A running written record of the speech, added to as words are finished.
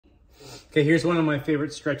Okay, here's one of my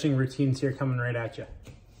favorite stretching routines here coming right at you.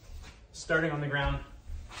 Starting on the ground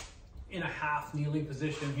in a half kneeling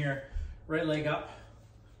position here, right leg up.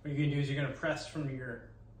 What you're gonna do is you're gonna press from your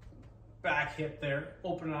back hip there,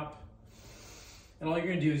 open up. And all you're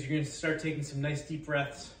gonna do is you're gonna start taking some nice deep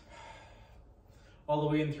breaths all the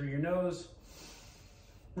way in through your nose.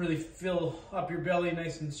 Really fill up your belly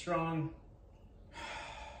nice and strong.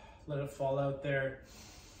 Let it fall out there.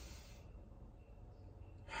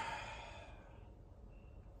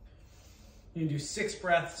 You can do 6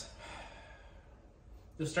 breaths.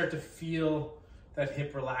 You'll start to feel that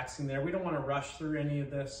hip relaxing there. We don't want to rush through any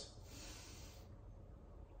of this.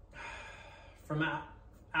 From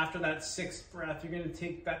after that 6th breath, you're going to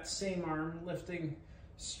take that same arm, lifting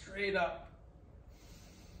straight up.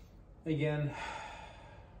 Again,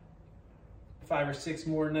 5 or 6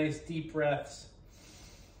 more nice deep breaths.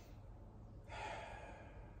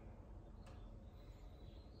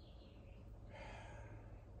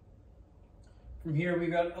 From here, we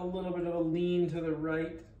got a little bit of a lean to the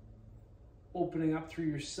right, opening up through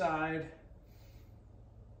your side.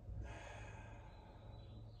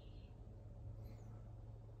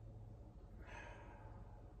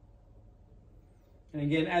 And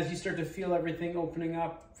again, as you start to feel everything opening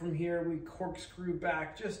up from here, we corkscrew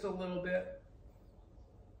back just a little bit.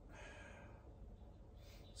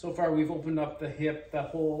 So far, we've opened up the hip, that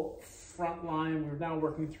whole front line. We're now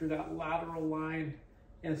working through that lateral line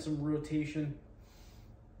and some rotation.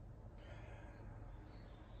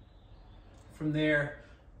 From there,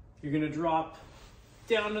 you're gonna drop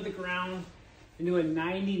down to the ground into a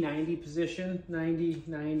 90-90 position,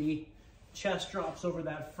 90-90. Chest drops over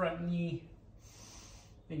that front knee.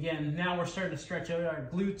 Again, now we're starting to stretch out our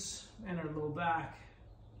glutes and our low back.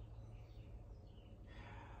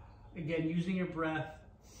 Again, using your breath.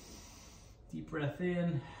 Deep breath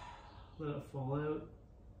in, let it fall out.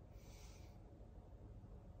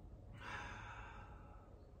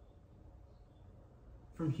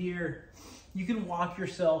 From here, you can walk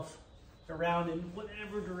yourself around in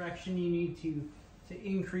whatever direction you need to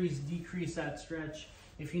increase, decrease that stretch.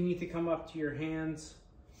 If you need to come up to your hands,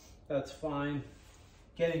 that's fine.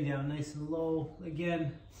 Getting down nice and low.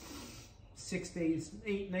 Again, 6 to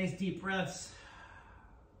 8 nice deep breaths.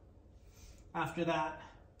 After that,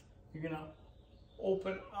 you're gonna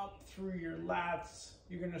open up through your lats.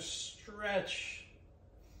 You're gonna stretch.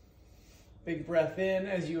 Big breath in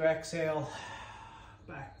as you exhale.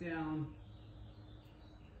 Back down.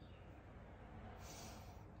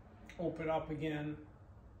 Open up again.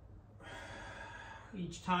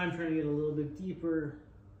 Each time trying to get a little bit deeper.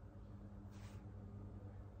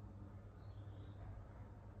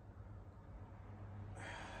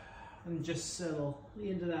 And just settle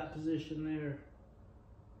into that position there.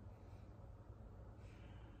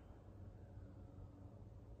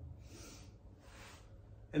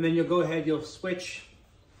 And then you'll go ahead, you'll switch.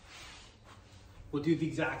 We'll do the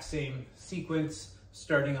exact same sequence,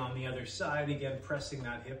 starting on the other side. Again, pressing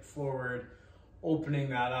that hip forward, opening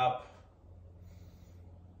that up.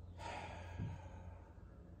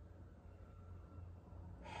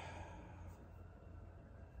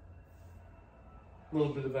 A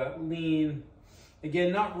little bit of that lean.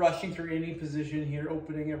 Again, not rushing through any position here,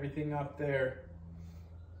 opening everything up there.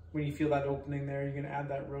 When you feel that opening there, you're gonna add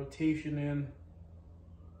that rotation in.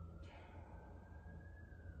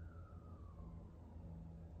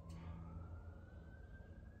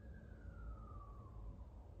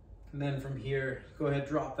 And then from here, go ahead,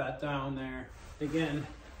 drop that down there. Again,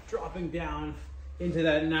 dropping down into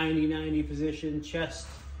that 90-90 position. Chest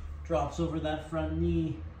drops over that front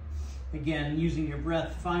knee. Again, using your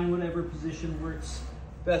breath, find whatever position works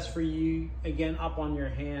best for you. Again, up on your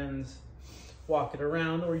hands, walk it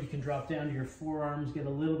around, or you can drop down to your forearms, get a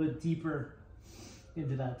little bit deeper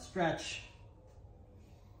into that stretch.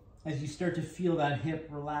 As you start to feel that hip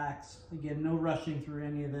relax, again, no rushing through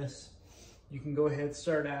any of this. You can go ahead,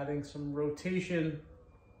 start adding some rotation.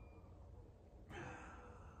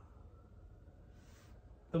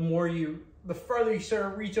 The farther you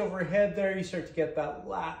start to reach overhead there, you start to get that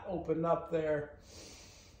lat opened up there.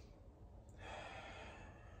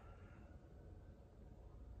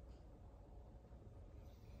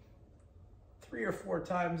 Three or 4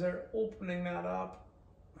 times there, opening that up.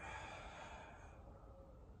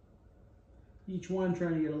 Each one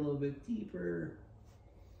trying to get a little bit deeper.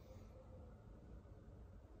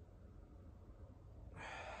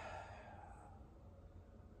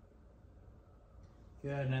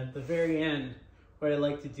 Good, and at the very end, what I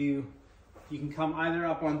like to do, you can come either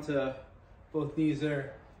up onto both knees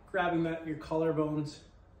there, grabbing your collarbones,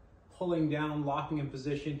 pulling down, locking in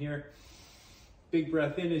position here. Big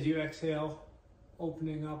breath in as you exhale,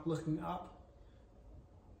 opening up, looking up,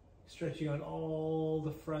 stretching out all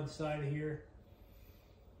the front side here.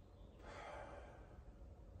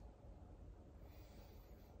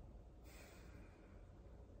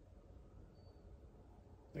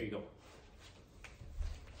 There you go.